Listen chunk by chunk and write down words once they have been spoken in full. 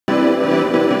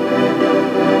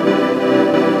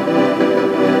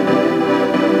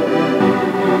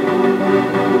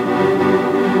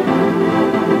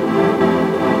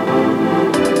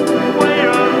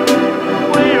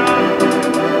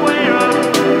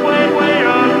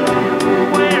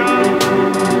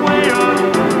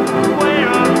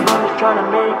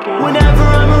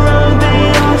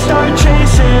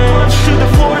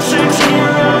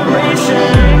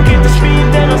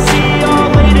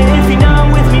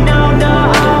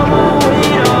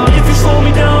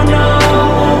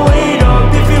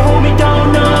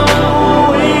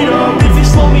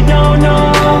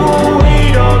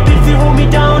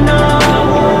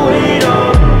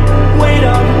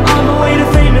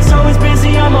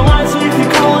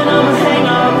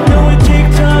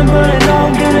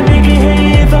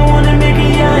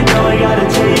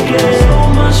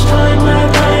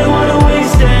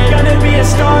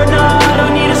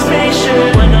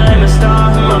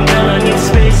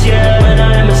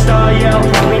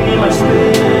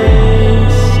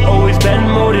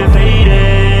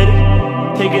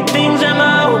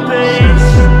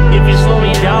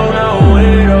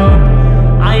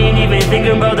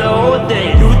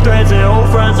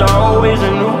always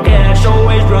a new cash.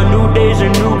 Always run new days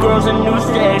and new girls and new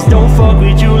stacks. Don't fuck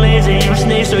with you lazy, you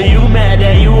snakes, so you mad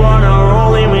that you wanna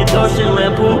roll in with us in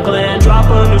Lampoon clan. Drop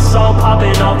a new song,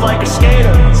 popping off like a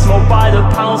skater. Smoke by the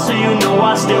pound, so you know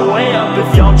I stay way up.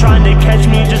 If y'all trying to catch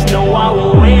me, just know I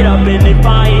will wait up. And if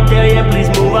I ain't there yet, please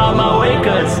move out my way,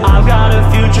 cause I've got a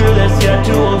future that's yet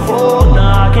to unfold.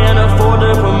 Nah, I can't afford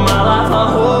to put my life on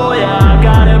hold. Yeah, I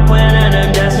got a plan and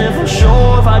I'm destined for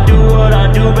sure. If I do what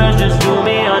I do best, just do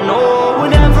me, I know.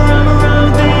 Whenever I'm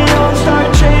around, they all start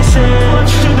chasing.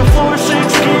 Clutch to the floor,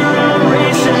 6 gear, I'm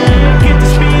racing. Get the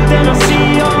speed, then I'll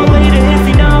see y'all later. If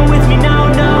you're not with me now,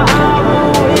 nah, I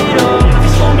won't wait up. If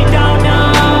you slow me down,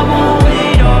 nah, I won't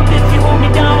wait up. If you hold me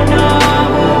down, nah, I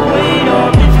won't wait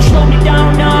up. If you slow me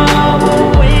down, nah, I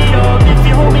won't wait up. If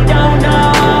you hold me down,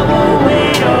 nah, I won't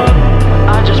wait up.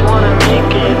 I just wanna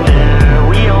make it there.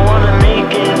 We all wanna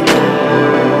make it there.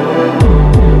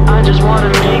 I just wanna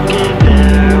make it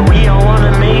there. We all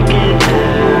wanna make it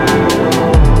there.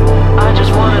 I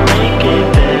just wanna make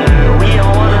it there. We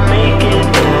all wanna make it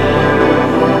there.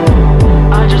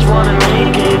 I just wanna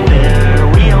make it there.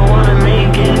 We all wanna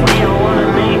make it. We all wanna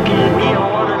make it. We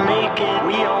all wanna make it.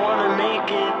 We all wanna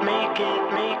make it. Make it.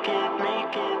 Make it.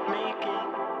 Make it. Make it.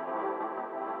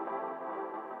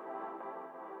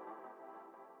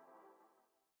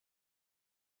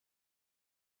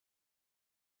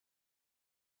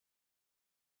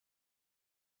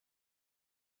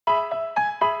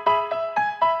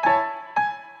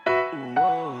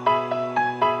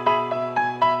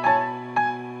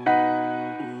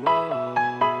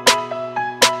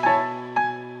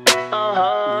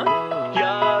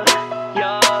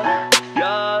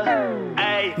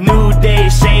 New day,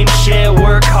 same shit,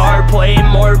 work hard, play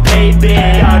more, pay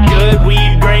big. Got good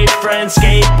weed, great friends,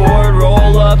 skateboard,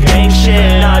 roll up, gang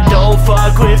shit. Now don't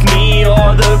fuck with me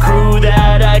or the crew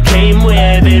that I came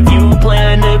with. If you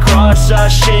plan to cross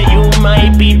us shit, you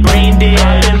might be brain dead.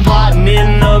 I've been plotting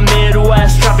in the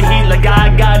Midwest, dropping heat like I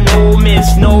got no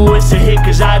miss. No, it's a hit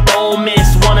cause I don't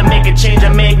miss. Wanna make a change, I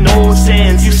make no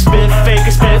sense. You spit fake, I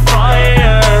spit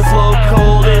fire. Flow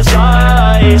cold as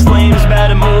ice. Lames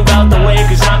better move out the way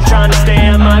cause I'm trying to stay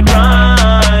on my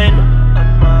grind.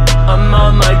 I'm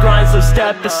on my grind, so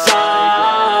step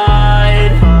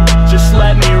aside. Just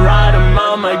let me ride, I'm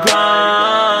on my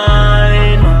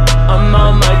grind. I'm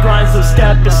on my grind, so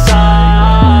step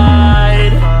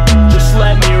aside. Just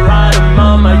let me ride, I'm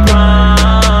on my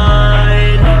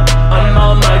grind. I'm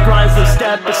on my grind, so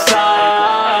step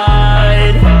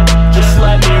aside. Just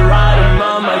let me ride, I'm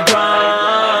on my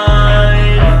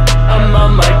grind. I'm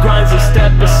on my grind, so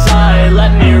step aside.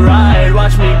 Let me ride,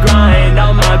 watch me grind.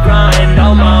 On my grind,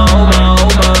 on my.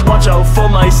 Watch out for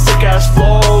my sick ass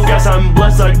flow. Guess I'm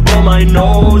blessed like blow my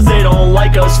nose. They don't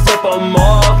like us, flip them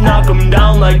off. Knock them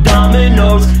down like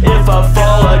dominoes. If I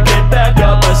fall, I get back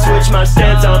up. I switch my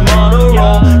stance, I'm on a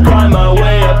roll. Grind my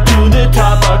way up to the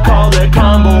top, I call it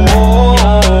combo.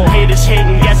 Haters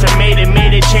hating, guess I made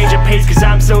it change of pace. Cause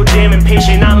I'm so damn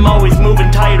impatient, I'm always moving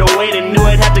tight away. And knew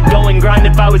I'd have to go and grind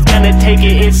if I was gonna take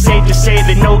it. It's safe to say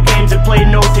that no games are played.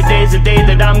 No, today's the day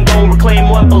that I'm gonna reclaim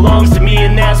what belongs to me.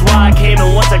 And that's why I came,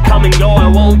 and once I come and go, I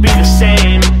won't be the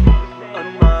same.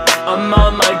 I'm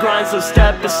on my grind, so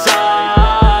step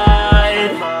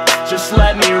aside. Just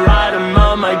let me ride, I'm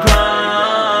on my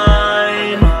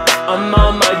grind. I'm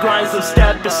on my grind, so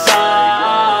step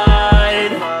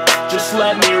aside. Just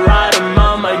let me ride, I'm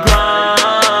on my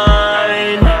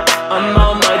grind. I'm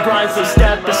on my grind, so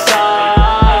step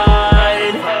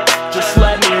aside. Just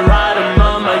let me ride, I'm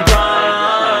on my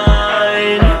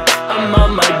grind. I'm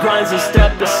on my grind, so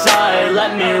step aside.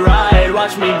 Let me ride,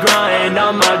 watch me grind.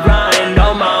 On my grind,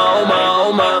 on my.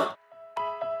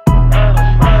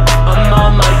 I'm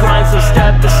on my grind, so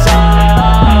step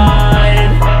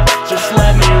aside. Just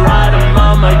let me ride, I'm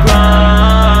on my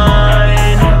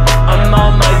grind. I'm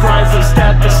on my grind, so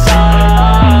step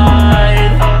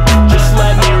aside. Just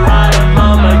let me ride, I'm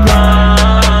on my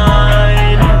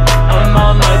grind. I'm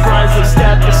on my grind, so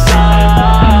step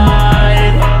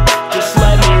aside. Just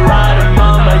let me ride, I'm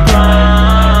on my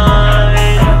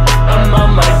grind. I'm on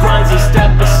my grind, so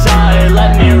step aside.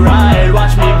 Let me ride,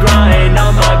 watch me grind.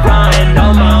 On my grind,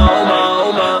 on my.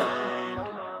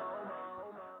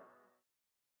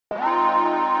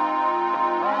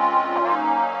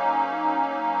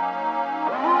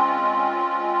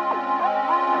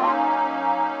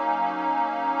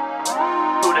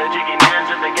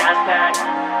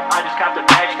 I just copped a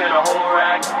bag, spin a whole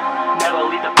rack. Never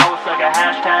leave the post like a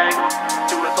hashtag.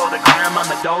 Do it for the gram, I'm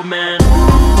the dope man.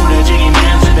 Who the jiggy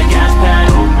man to the gas pack?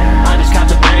 I just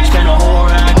copped a bag, spin a whole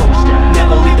rack.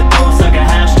 Never leave the post like a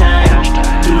hashtag.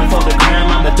 Do it for the gram,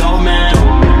 I'm the dope man.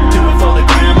 Do it for the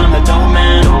gram, I'm the dope man.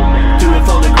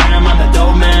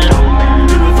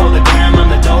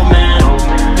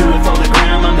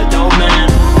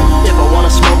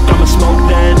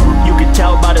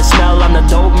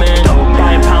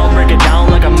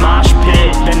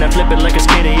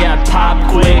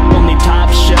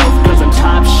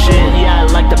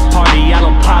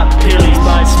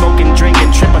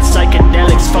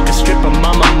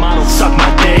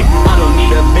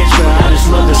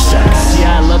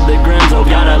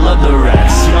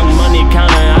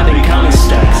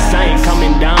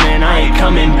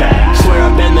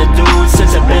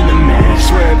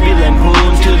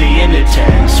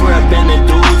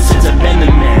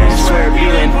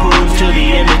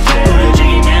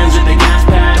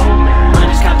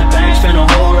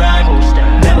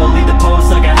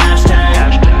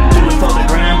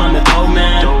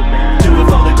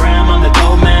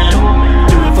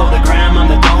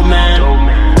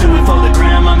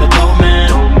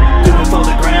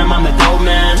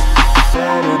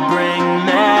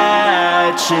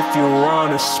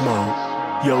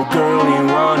 Yo,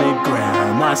 girlie wanted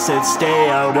gram, I said stay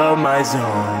out of my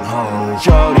zone, ho.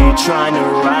 Shorty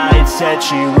tryna ride, said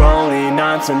she rolling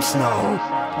on some snow.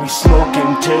 We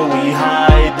smoking till we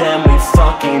high, then we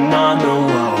fucking on the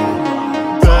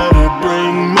low. Better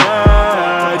bring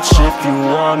match if you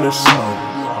wanna smoke.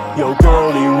 Yo,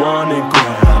 girlie wanted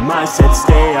gram, I said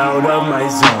stay out of my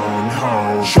zone,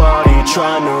 ho. Shorty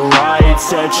tryna ride,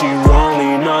 said she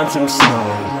rolling on some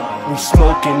snow. We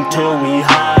smoking till we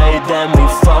high, then we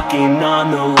fucking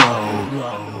on the low.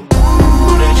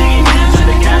 Put a jiggy hands in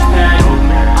the gas pack.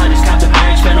 I just copped the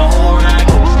bag, spent a whole rack.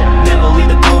 Never leave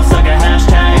the post like a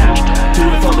hashtag. Do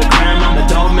it for the gram, I'm the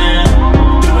dope man.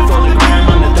 Do it for the gram,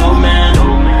 I'm the dope man.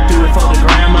 Do it for the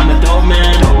gram, I'm the dope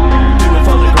man. Do it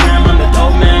for the gram, I'm the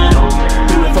dope man.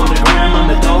 Do it for the gram,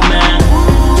 I'm the dope man.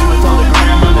 Do it for the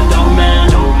gram, I'm the dope man.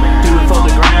 Do it for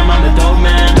the gram, I'm the dope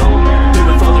man.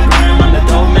 Do it for the gram, I'm the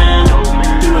dope man.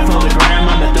 Do it for the gram,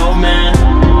 I'm the dope man.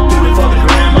 Do it for the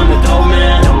gram, I'm the dope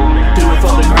man. Do it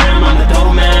for the gram, I'm the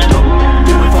dope man.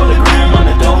 Do it for the gram, I'm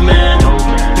the dope man.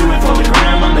 Do it for the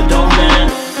gram, I'm the dope man.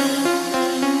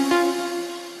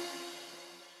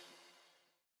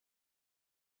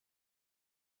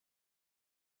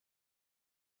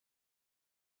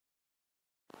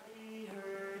 I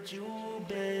heard you've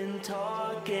been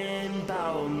talking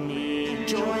about me.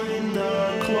 Join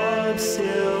the club,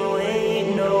 still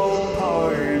ain't no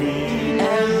party.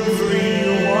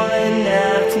 Everyone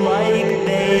acts like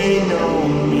they know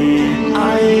me.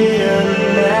 I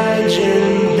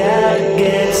imagine that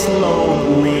gets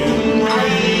lonely. I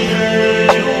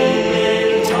heard you've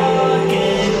been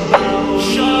talking about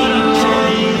me.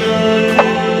 Join the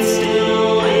club,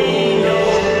 still ain't no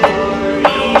party.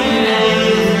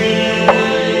 Everyone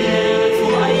acts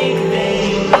like they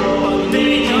know me.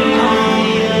 I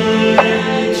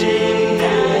imagine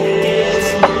that gets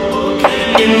lonely.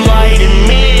 Enlighten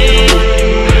me.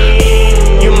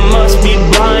 You must be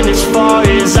blind as far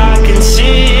as I can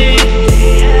see.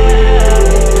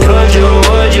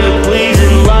 Would you please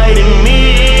enlighten me?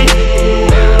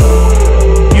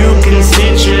 You can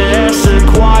sit your ass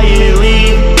quietly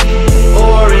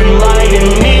or enlighten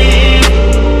me.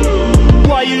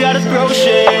 Why you gotta throw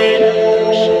shade?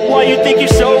 Why you think you're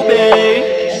so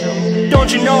big?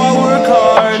 Don't you know I work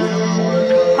hard?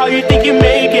 How you think you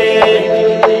make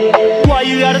it? Why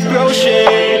you gotta throw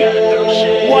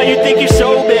shade? Why you think you're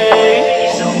so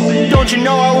big? Don't you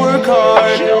know I work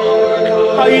hard?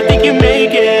 How you think you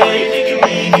make it?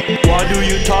 Why do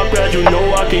you talk as you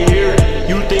know I can hear it?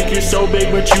 You think you're so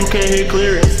big but you can't hear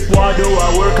clearance. Why do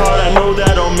I work hard? I know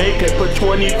that I'll make it. Put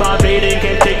 25/8 and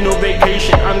can't take no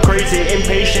vacation. I'm crazy,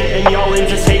 impatient, and y'all ain't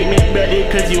just hate me. Bet it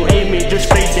cause you hate me, just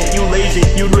face it, you lazy.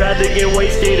 You'd rather get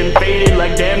wasted and faded.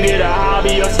 Like damn, get a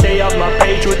hobby or stay off my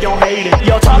page with your hating.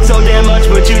 Y'all talk so damn much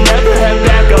but you never have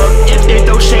backup. If they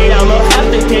throw shade I'ma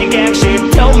have to take action.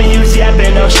 Tell me who's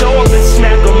yapping, I'll show up and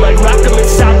smack them. Like rock them and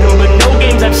sock them, but no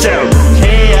games I've sound.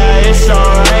 Hey, it's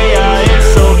alright,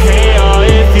 it's okay,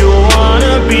 if you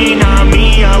wanna be not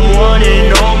me, I'm one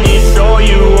and only, so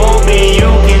you won't be,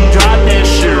 you can drop that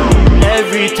shit.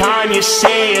 Every time you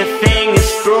say a thing is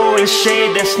throwing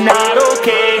shade, that's not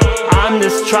okay. I'm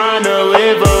just trying to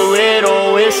live a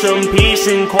little with some peace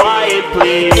and quiet,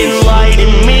 please.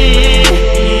 Enlighten me.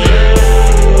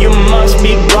 You must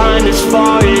be blind as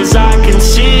far as I can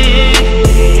see.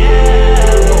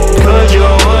 Would you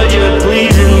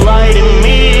please enlighten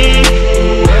me?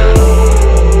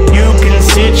 You can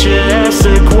sit your ass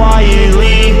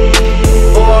quietly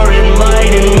or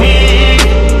enlighten me.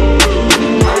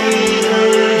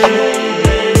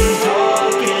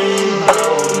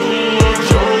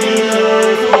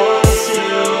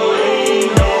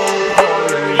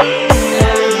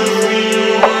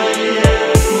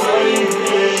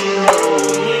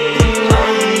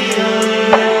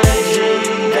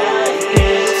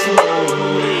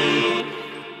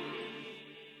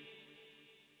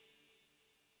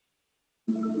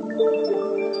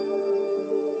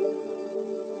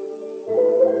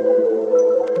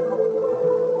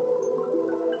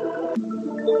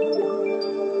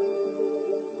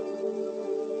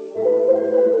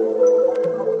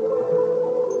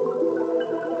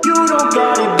 You don't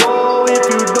gotta go if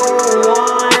you don't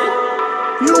want.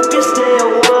 You can stay a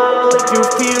while if you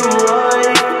feel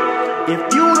right. If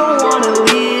you don't wanna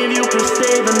leave, you can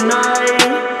stay the night.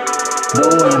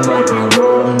 Though it might be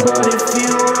wrong, but it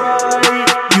feel right.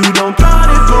 You don't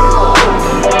gotta go.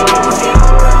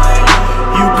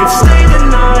 You can stay the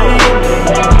night.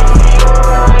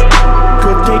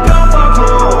 Could take off our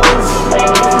clothes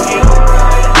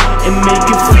and make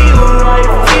it feel right,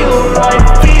 feel right,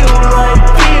 feel right.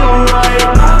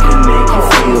 I can make you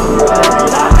feel right.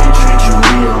 I can treat you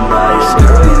real nice,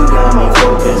 girl.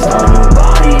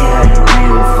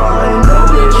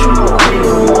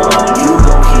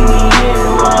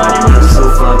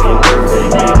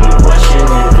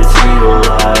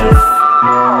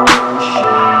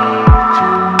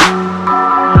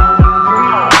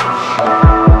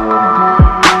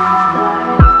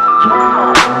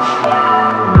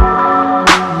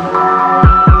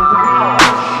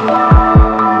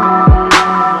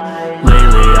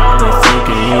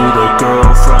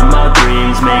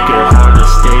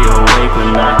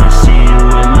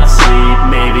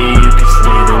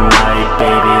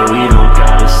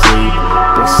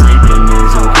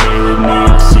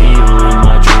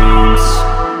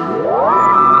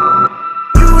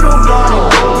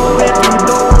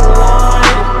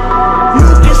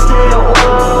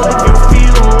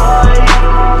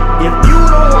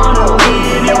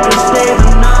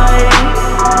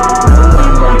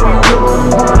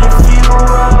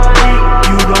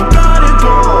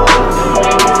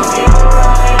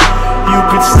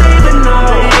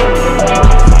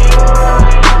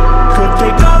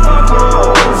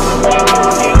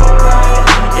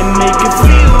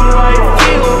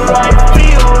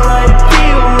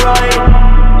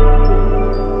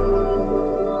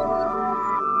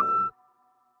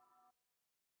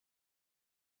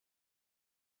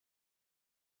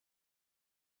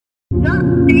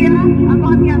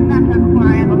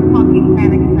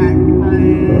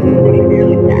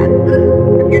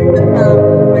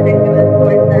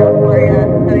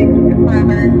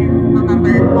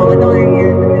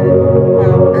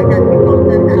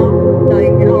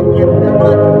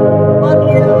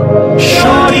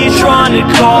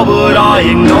 Call, but I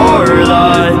ignore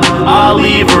that. I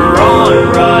leave her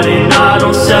on red and I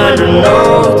don't send her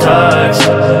no text.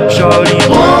 Shorty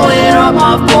blowing up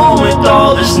my phone with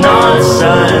all this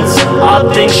nonsense. I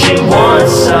think she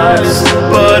wants sex,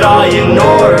 but I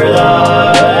ignore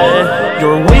that.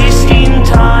 You're wasting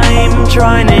time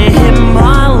trying to hit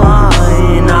my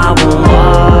line. I won't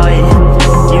lie,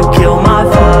 you kill my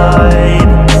vibe.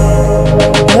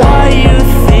 Why you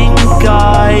think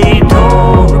I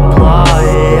don't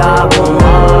reply? I won't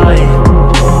lie,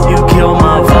 you kill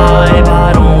my vibe. I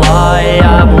don't lie,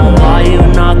 I won't lie. You're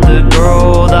not the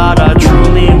girl that I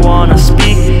truly wanna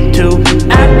speak to.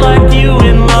 Act like you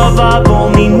in love, I've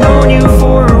only known you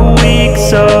for a week.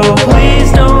 So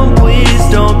please don't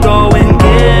go and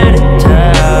get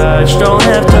attached. Don't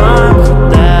have time for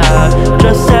that,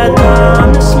 just had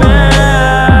time to smash.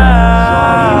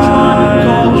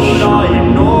 I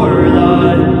ignore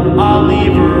that, I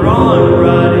leave her on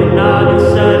red and I don't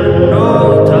send her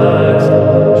no text.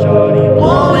 Shorty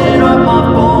blowing up my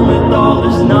phone with all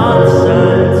this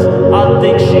nonsense. I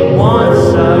think she wants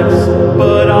sex,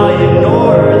 but I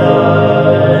ignore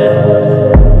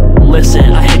that.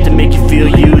 Listen, I hate to make you feel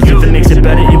used. If it makes it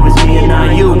better, it was me and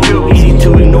not you. Easy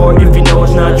to ignore if you know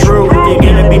it's not true. If you're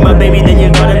gonna be my baby, then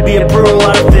you're gonna be a prude. A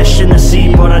lot of fish in the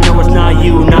sea, but I know it's not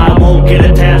you. Nah, I won't get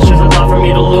attached, there's a lot for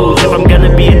me to lose. If I'm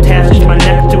gonna be attached, my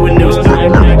neck to a noose.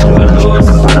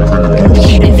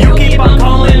 If you keep on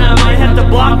calling, I might have to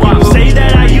block you. Say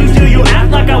that I used you, you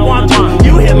act like I want to.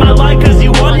 You hit my line cause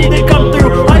you wanted to come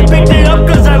through. I picked it up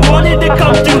cause I wanted to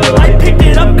come through. I picked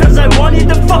it up cause I wanted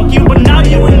to fuck you. But now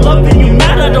you in love and you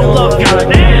mad I don't love you.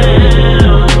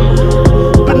 Damn.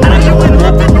 But now you in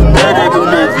love and you mad I don't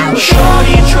love you.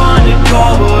 Shorty trying to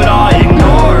call but I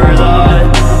ignore that.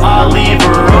 I leave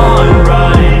her on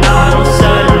red and I don't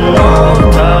send her no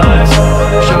text.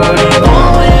 Shorty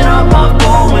blowing up my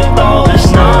phone with all this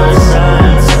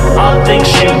nonsense. I think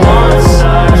she wants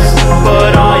sex,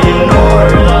 but I ignore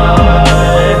that.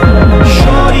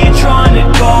 Shorty trying to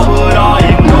call but I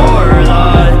ignore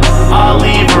that. I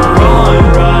leave her on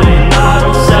red and I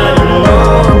don't send her no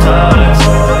text.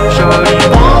 Shorty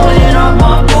blowing up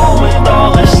my phone with all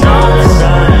this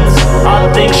nonsense. I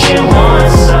think she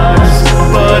wants sex,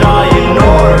 but I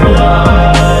ignore that.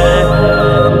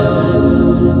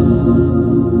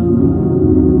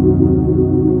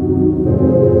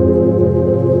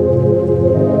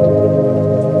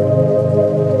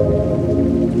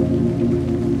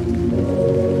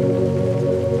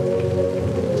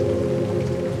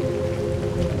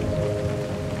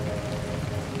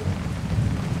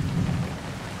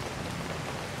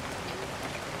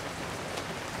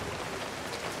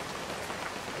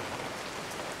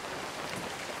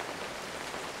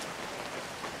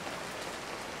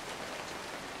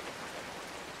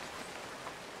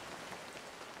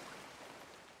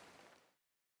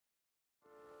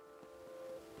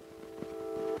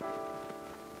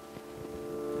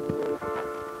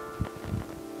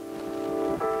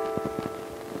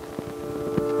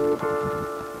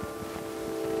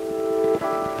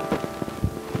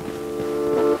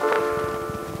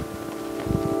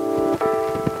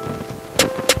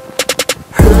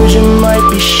 Heard you might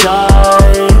be shy,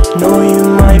 know you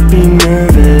might be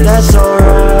nervous. That's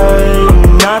alright,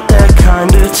 I'm not that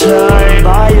kind of type.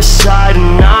 By your side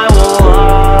and I won't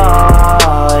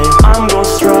lie. I'm gon'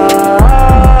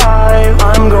 strive,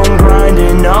 I'm gon' grind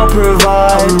and I'll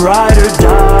provide. I'm ride or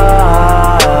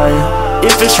die.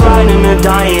 If it's riding or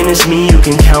dying, it's me you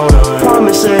can count on.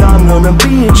 Promise that I'm gonna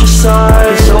be at your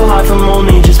side. It's so hard from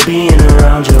only just being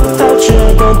around you. Without you,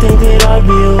 I don't think that I'd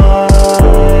be alive.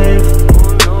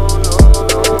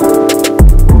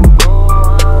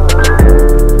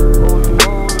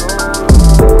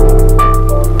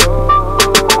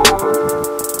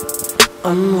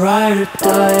 I'm ride or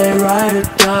die, ride or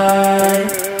die.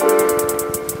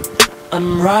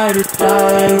 I'm ride or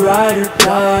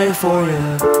die for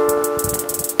you.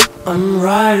 I'm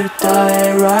ride or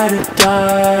die.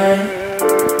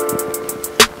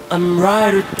 I'm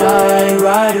ride or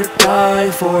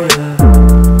die for you.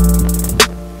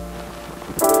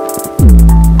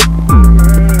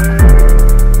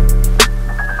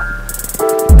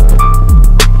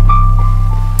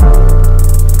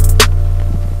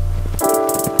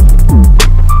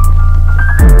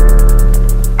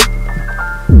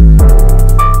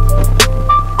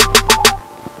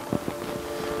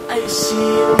 I see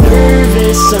you.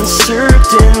 this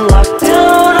uncertain, locked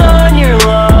down on your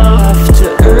love. Have to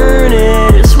earn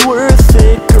it, it's worth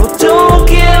it. Girl, don't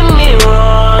get me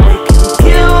wrong, I can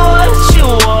get what you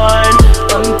want.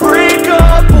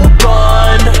 Unbreakable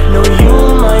bond. No, you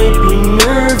might be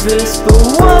nervous, but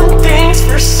one thing's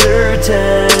for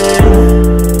certain,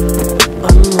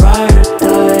 I'm ride or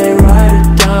die, ride or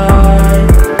die.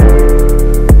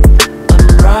 I'm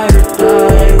ride or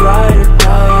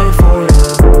die for you.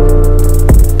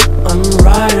 I'm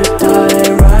ride or die,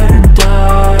 ride or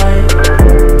die.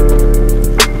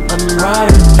 I'm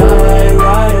ride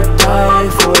or die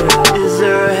for you. Is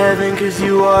there a heaven? Cause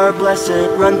you are a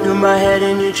blessing. Run through my head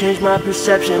and you change my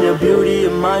perception. Your beauty,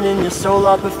 your mind and your soul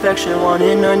are perfection. Want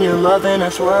in on your love and I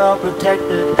swear I'll protect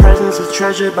it. Presence is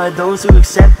treasured by those who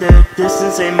accept it.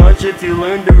 Distance ain't much if you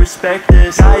learn to respect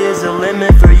this. Sky is the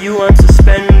limit, for you I'm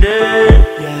suspended,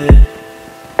 yeah.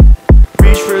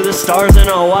 Reach for the stars and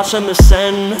I'll watch them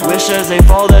ascend. Wish as they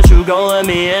fall that you gon' let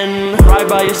me in. Right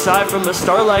by your side from the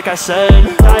start like I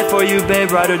said. Die for you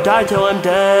babe, ride or die till I'm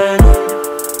dead.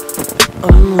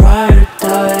 I'm ride or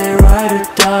die, ride or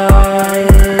die.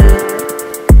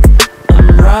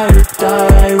 I'm ride or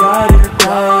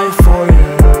die for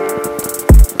you.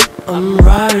 I'm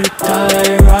ride or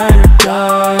die, ride or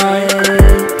die.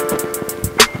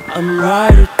 I'm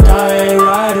ride or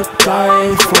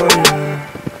die for you.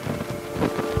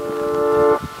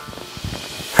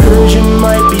 Heard you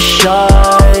might be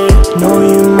shy, know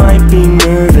you might be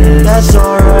nervous. That's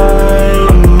alright,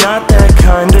 I'm not that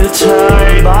kind of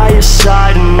type. By your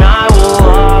side and I will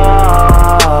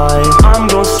lie. I'm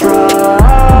gon'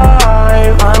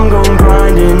 strive, I'm gon'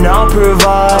 grind and I'll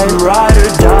provide. Ride or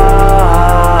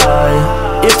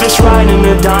die. If it's riding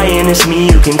or dying, it's me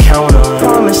you can count on.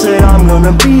 Promise that I'm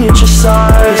gonna be at your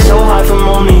side. It's so high from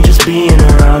only just being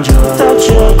around you. Without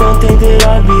you, I don't think that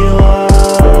I'd be alive.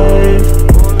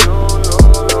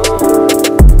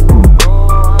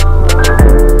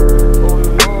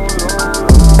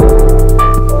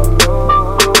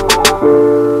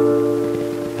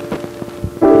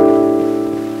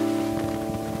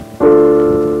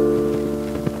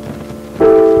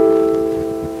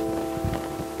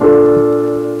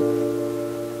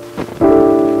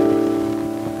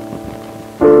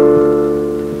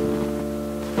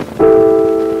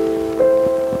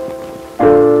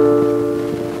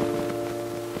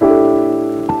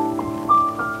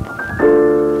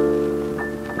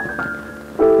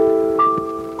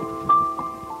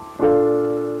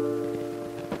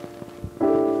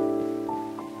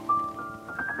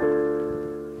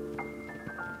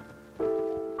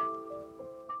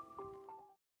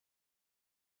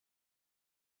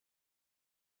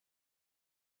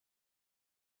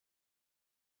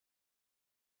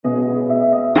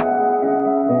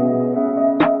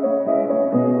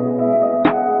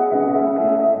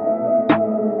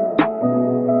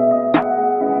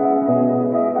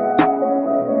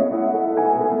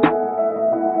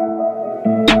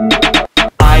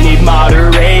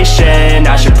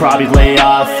 I should probably lay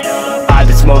off. I've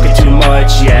been smoking too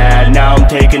much, yeah, now I'm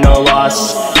taking a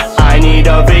loss. I need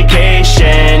a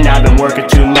vacation, I've been working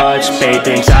too much. Babe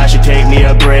thinks I should take me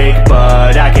a break,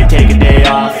 but I can't take a day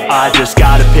off. I just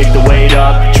gotta pick the weight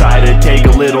up, try to take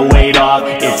a little weight off.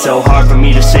 It's so hard for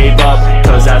me to save up,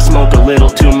 cause I smoke a little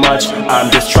too much.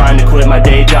 I'm just trying to quit my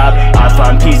day job. I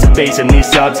find peace of facing these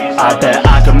subs. I bet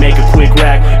I could make a quick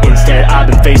rack. Instead I've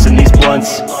been facing these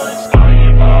blunts.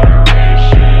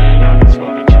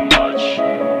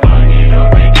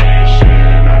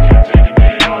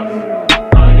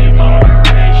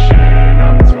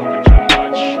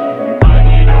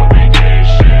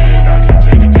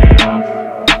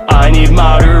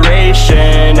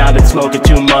 I've been smoking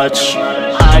too much.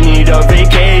 I need a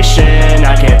vacation,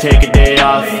 I can't take a day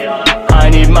off. I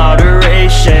need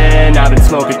moderation, I've been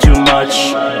smoking too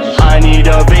much. I need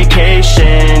a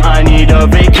vacation, I need a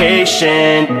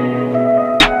vacation.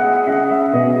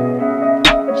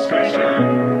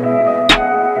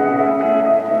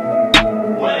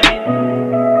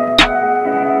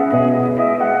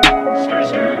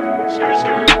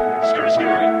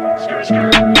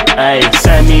 Hey,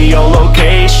 send me your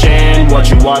location, what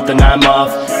you want then I'm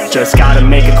off. Just gotta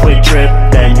make a quick trip,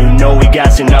 then you know we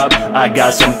gassing up. I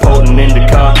got some potent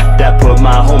indica that put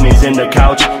my homies in the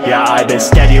couch. Yeah, I've been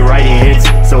steady writing hits,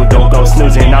 so don't go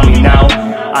snoozing on me now.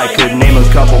 I could name a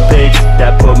couple pigs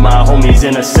that put my homies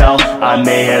in a cell. I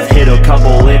may have hit a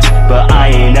couple licks, but I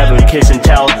ain't ever kiss and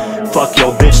tell. Fuck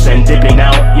your bitch, then dipping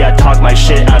out. Yeah, talk my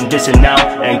shit, I'm dissing now.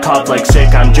 And cough like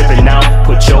sick, I'm dripping out.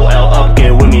 Put your L up,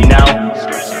 get with me now.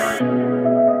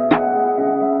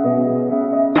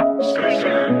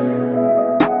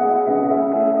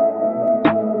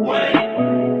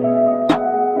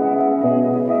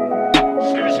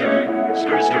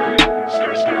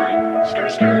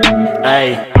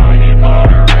 Ayy. I need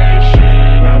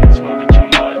moderation, I've been smoking too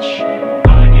much.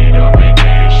 I need a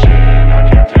vacation, I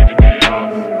can't take a day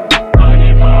off. I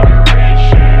need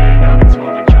moderation, I've been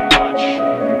smoking too much.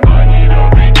 I need a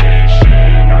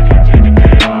vacation, I can't take a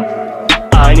day off.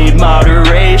 I need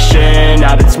moderation,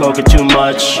 I've been smoking too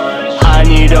much. I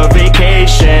need a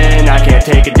vacation, I can't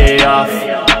take a day off.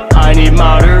 I need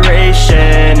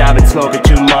moderation, I've been smoking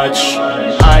too much.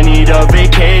 I need a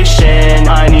vacation,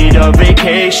 I need a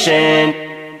vacation.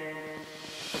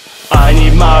 I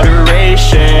need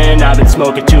moderation, I've been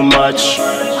smoking too much.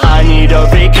 I need a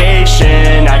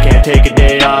vacation, I can't take a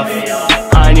day off.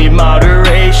 I need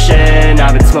moderation,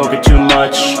 I've been smoking too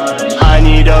much. I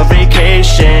need a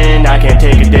vacation, I can't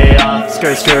take a day off.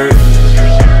 Skirt, skirt.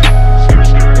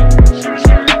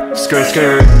 Skirt,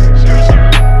 skirt.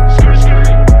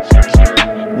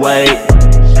 Wait.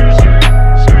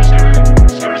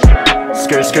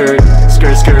 Skirt, skirt,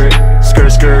 skirt, skirt,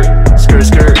 skirt, skirt, skirt,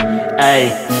 skirt. Ayy.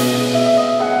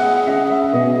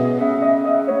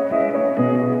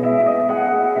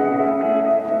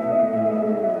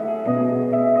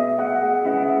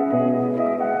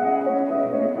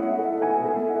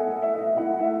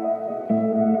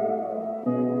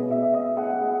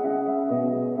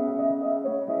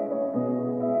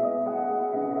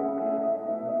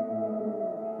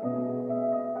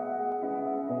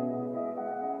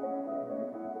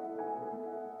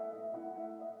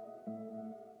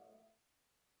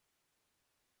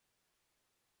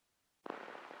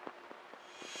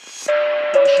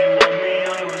 Though she loved me,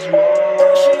 I was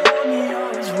wrong. She loved me, I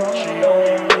was wrong. She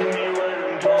only loved me when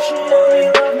I'm gone. She only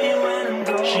loved me when I'm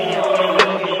gone. She only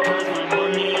loved me 'cause my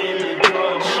money in the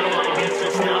drugs. Shit, I guess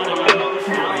it's not enough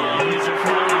for ya. He's a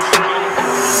fucking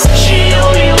psycho. She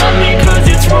only loved me 'cause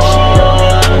it's wrong.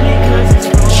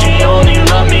 She only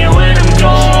loved me when I'm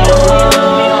gone.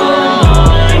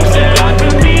 Said I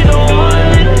could be the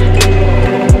one.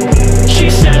 She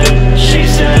said, she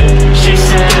said, she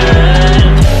said.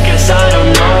 I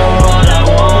don't know what I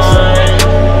want.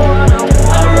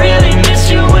 I really miss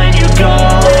you when you go.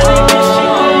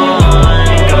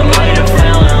 I might have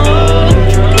fell in love.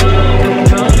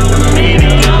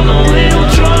 Maybe I'm a little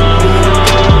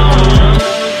drunk.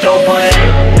 Don't play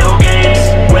no games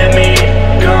with me,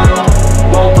 girl.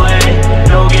 Won't play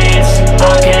no games, I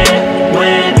can't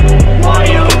win. Why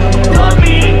you love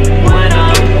me when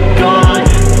I'm gone?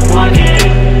 Why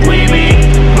can't we be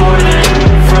more than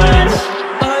friends?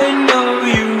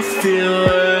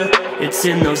 It's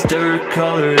in those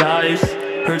dirt-colored eyes.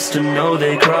 Hurts to know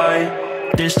they cry.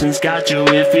 Distance got you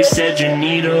if you said you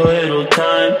need a little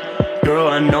time. Girl,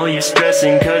 I know you're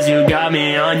stressing 'cause you got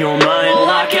me on your mind. Well,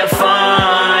 I can't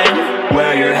find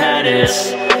where your head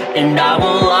is, and I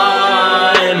won't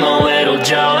lie, I'm a little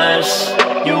jealous.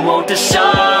 You won't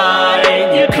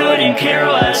decide, you couldn't care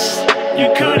less. You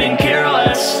couldn't care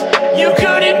less. You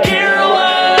couldn't care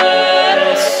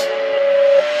less.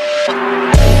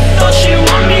 Thought she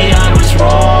wanted me, I was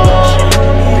wrong.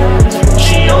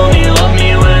 She only loved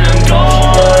me when I'm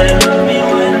gone.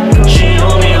 She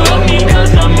only loved me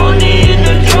 'cause my money in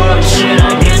the drugs. Shit,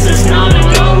 I guess it's not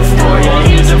enough for ya.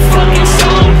 Here's a fucking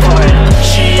song for ya.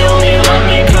 She only loved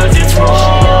me 'cause it's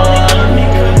wrong.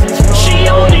 She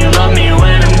only loved me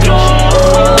when I'm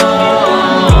gone.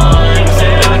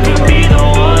 Said I could be the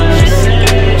one.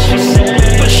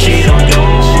 But she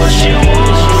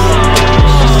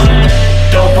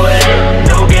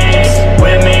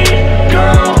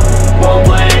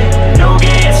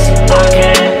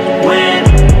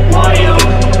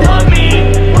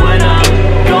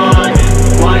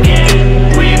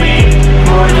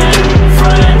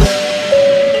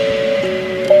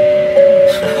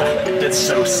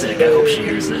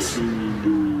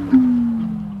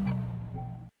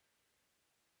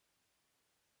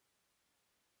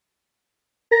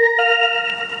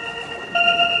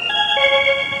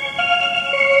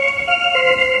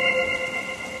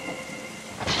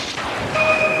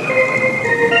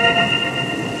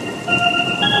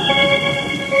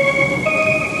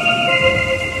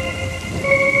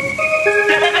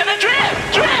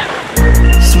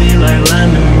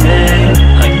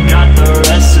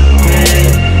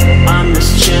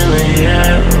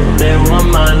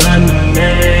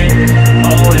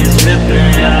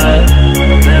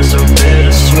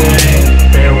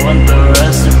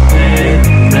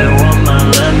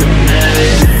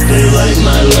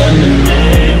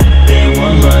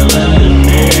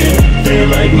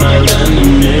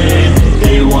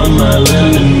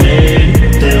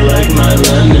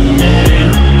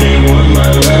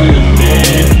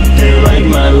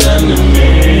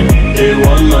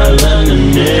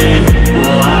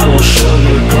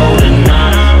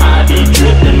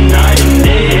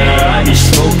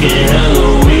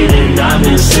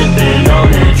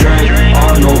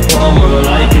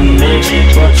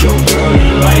your girl,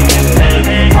 you like it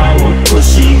pink. How a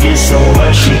pussy gets so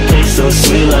wet, she tastes so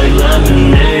sweet like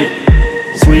lemonade.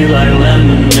 Sweet like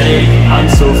lemonade. I'm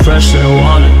so fresh I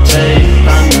wanna taste.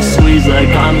 I'm the squeeze like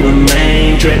I'm the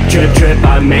main. Drip, drip, drip,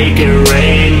 I make it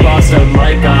rain. Bossed up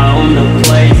like I own the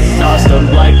place. Tossed up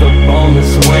like a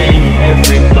boneless wing.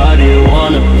 Everybody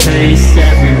wanna taste,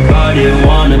 everybody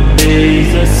wanna be.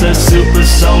 It's a super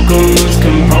soaker, lose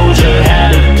composure.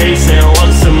 Had a taste, they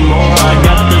want some more. I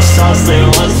got the sauce, they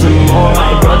want some more.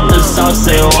 I brought the sauce,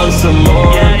 they want some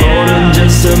more. Golden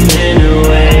just a minute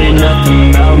away. Nothing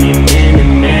about me,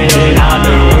 minute maid. I've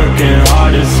been working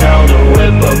hard as hell to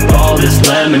whip up all this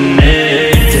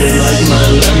lemonade. They like my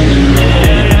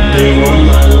lemonade. They want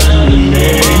my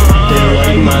lemonade. They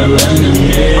like my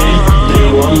lemonade. They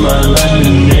want my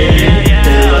lemonade.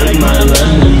 They like my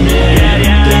lemonade.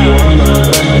 They want my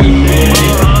lemonade.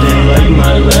 They like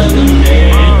my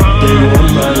lemonade. They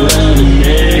want my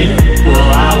lemonade. Well,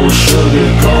 I will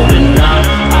sugarcoat it now.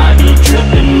 I be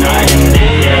dripping night and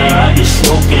day. Yeah, I be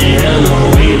smoking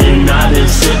hella weed and I been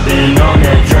sipping on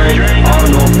that drink. On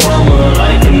no former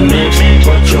like a mix,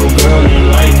 but your girl you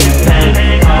like it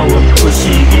pink. How a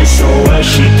pussy gets so wet,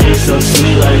 she tastes so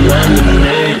sweet like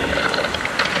lemonade.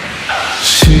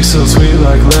 She's so sweet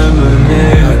like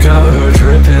lemonade. I got her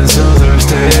dripping so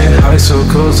thirsty. Ice so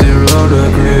cold, 0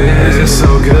 degrees. It's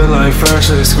so good like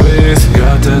freshly squeezed.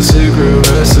 Got that secret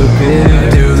recipe. I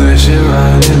do that shit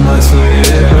right in my sleep.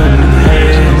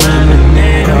 Lemonade,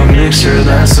 lemonade, a mixture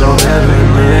that's so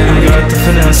heavenly. I got the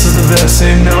finesse of the best,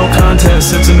 ain't no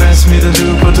contest. It's a mess, me to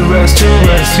do, put the rest to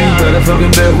rest. You better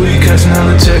fucking bet we catching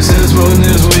hella checks. This rolling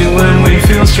is we when we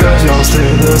feel stressed. Y'all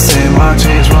stay the same, I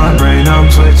change my brain.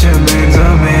 I'm switching lanes,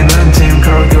 I'm in a team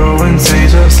car, go insane.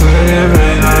 Just let it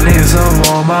rain, I need some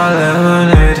more my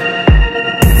lemonade.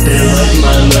 They like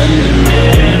my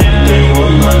lemonade. They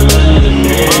want my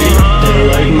lemonade. They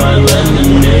like my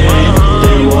lemonade.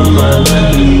 They want my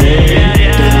lemonade.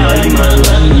 They like my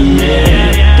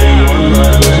lemonade. They want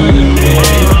my lemonade.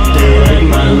 They like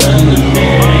my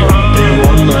lemonade. They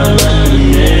want my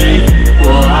lemonade.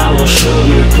 Well, I will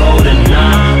sugarcoat it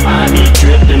now. I be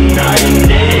dripping night and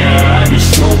day. I be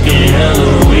smoking hella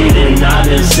weed and I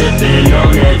been sipping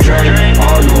on that drink.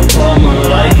 On no plumber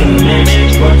like a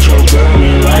mix, but your girl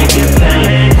me like it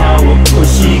pink. How a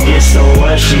pussy gets so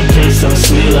wet, she tastes so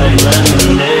sweet like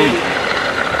lemonade.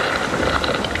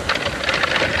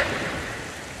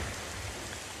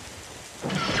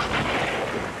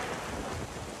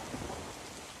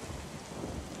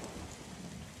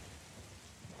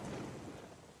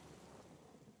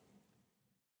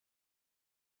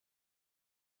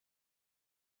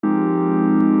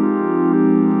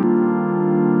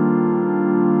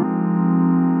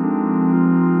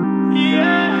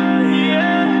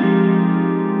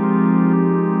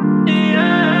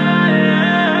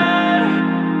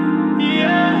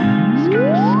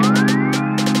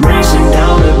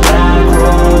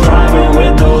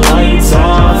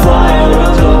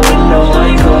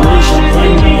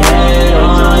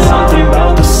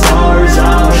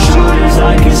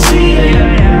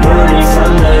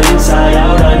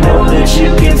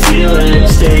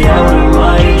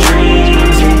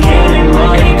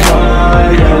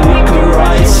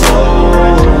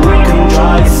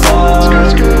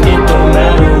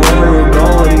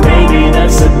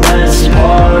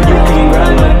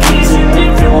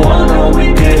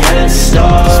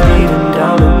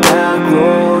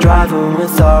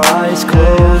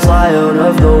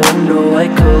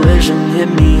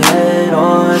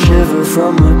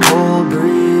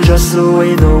 Just the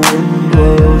way the wind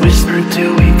blows, whisper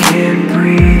till we can't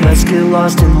breathe. Let's get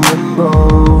lost in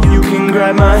limbo. You can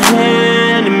grab my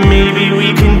hand and maybe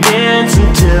we can dance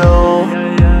until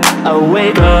I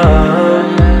wake up.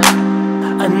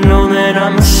 I know that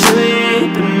I'm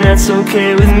asleep and that's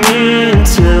okay with me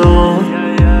until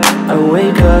I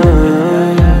wake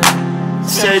up.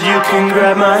 Said you can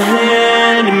grab my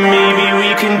hand and maybe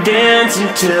we can dance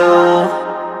until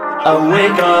I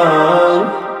wake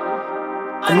up.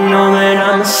 I know that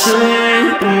I'm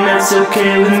asleep and that's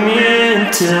okay with me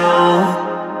until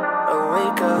I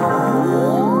wake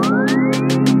up.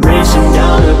 Racing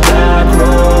down the back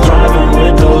road, driving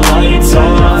with the lights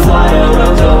on. Fly out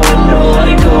of the window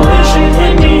like collision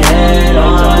hit me head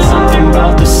on. Something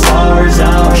about the stars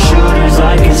out, shooters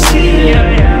I can see it.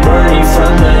 Burning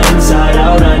from the inside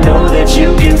out, I know that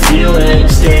you can feel it.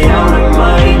 Stay out of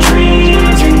my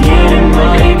dreams and get in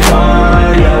my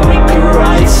car. Yeah, we can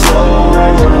ride slow,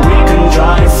 we can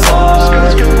drive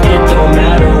far. It don't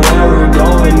matter where we're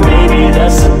going, baby,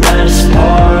 that's the best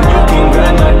part. You can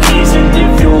grab my keys and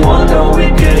if you want, no, we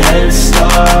could head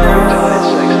start.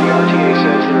 RTA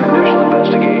says their initial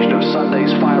investigation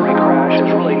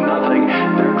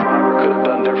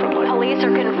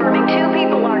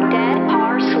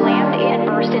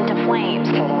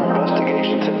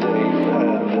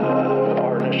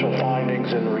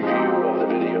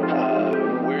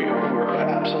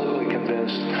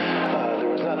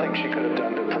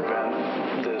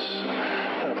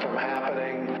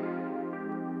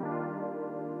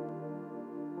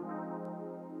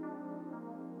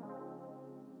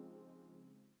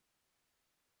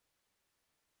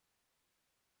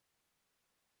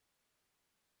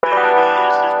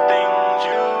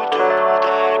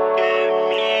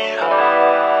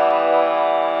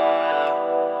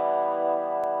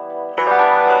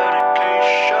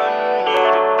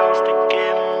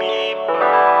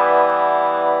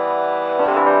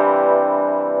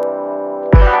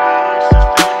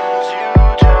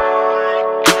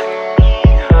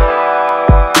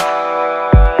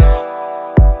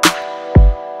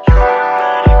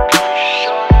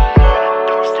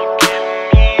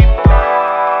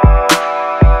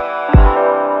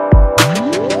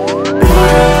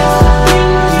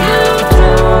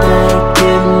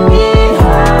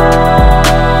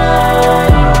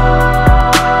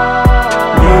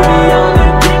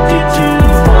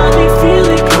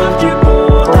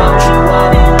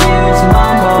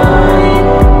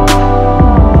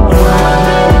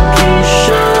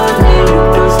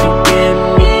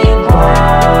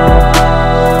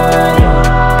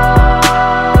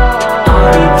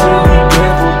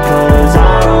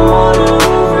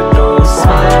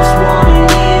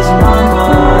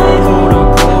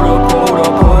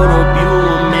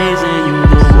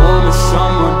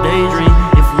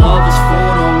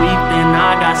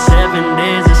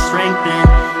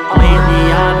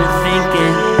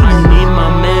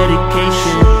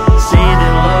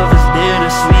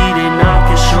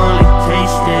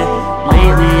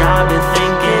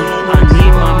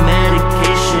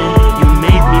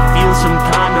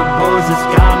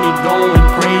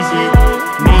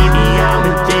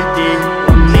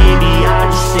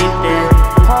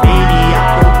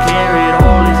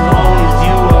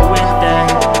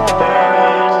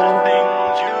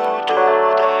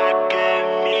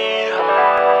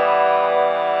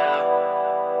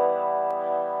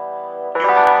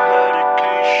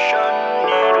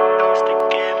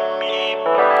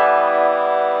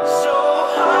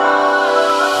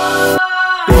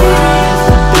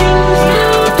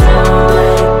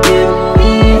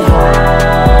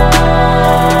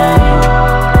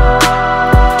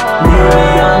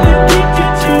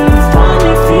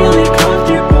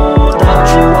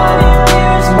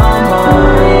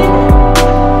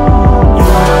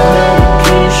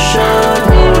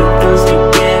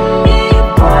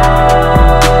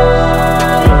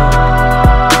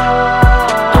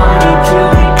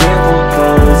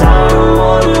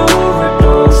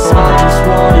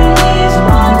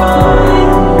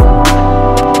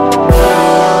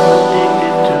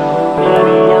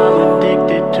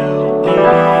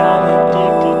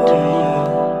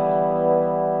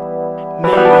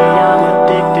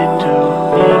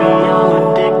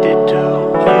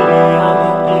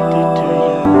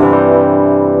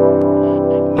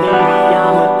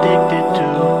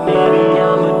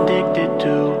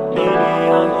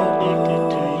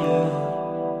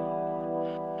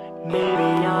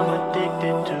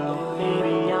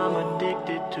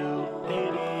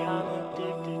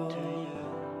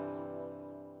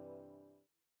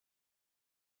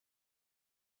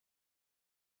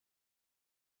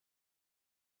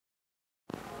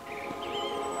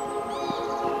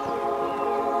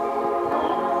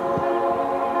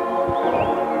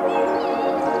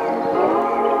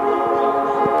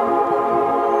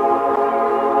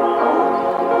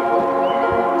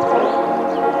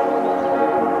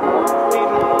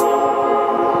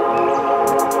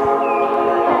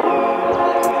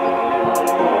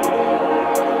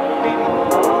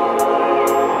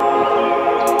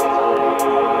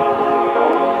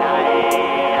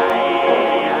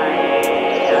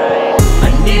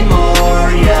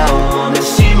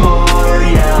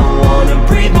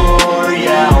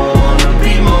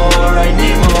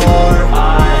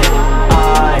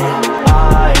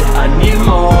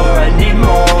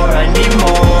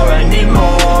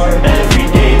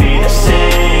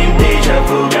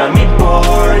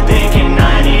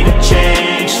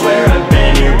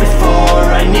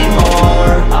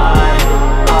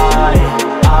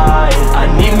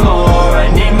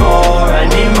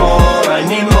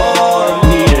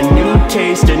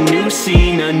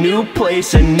new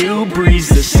place, a new breeze.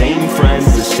 The same friends,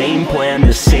 the same plan,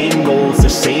 the same goals, the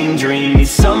same dream. Need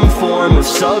some form of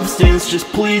substance, just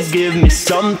please give me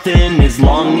something. As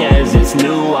long as it's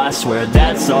new, I swear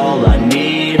that's all I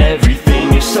need.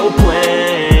 Everything is so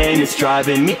plain, it's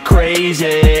driving me crazy.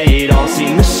 It all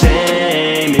seems the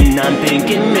same, and I'm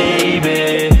thinking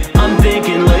maybe I'm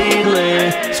thinking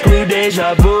lately, screw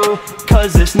deja vu,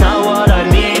 cause it's not what I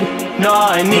need. No,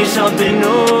 I need something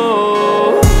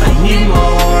new. I need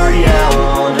more, yeah,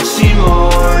 I wanna see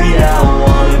more, yeah, I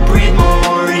wanna breathe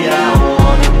more, yeah, I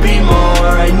wanna be more.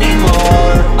 I need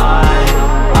more,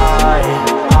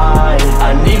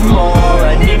 I need more,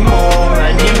 I need more,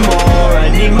 I need more, I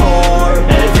need more.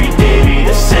 Every day be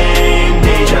the same,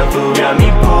 deja vu got me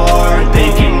bored,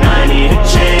 thinking I need a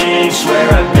change, swear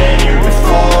I've been here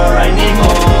before. I need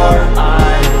more,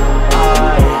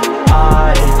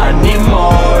 I need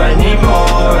more, I need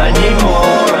more, I need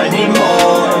more, I need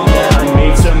more. Yeah, I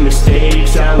made some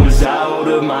mistakes, I was out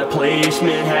of my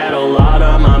placement, had a lot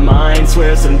on my mind,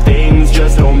 swear some things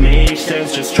just don't make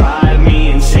sense, just drive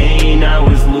me insane. I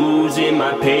was losing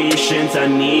my patience, I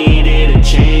needed a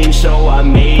change, so I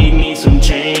made me some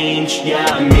change. Yeah,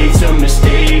 I made some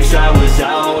mistakes, I was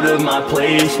out of my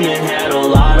placement, had a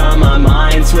lot on my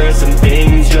mind, swear some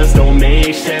things just don't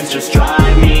make sense, just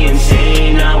drive me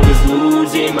insane. I was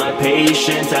losing my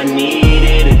patience, I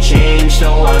needed a change,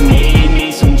 so I made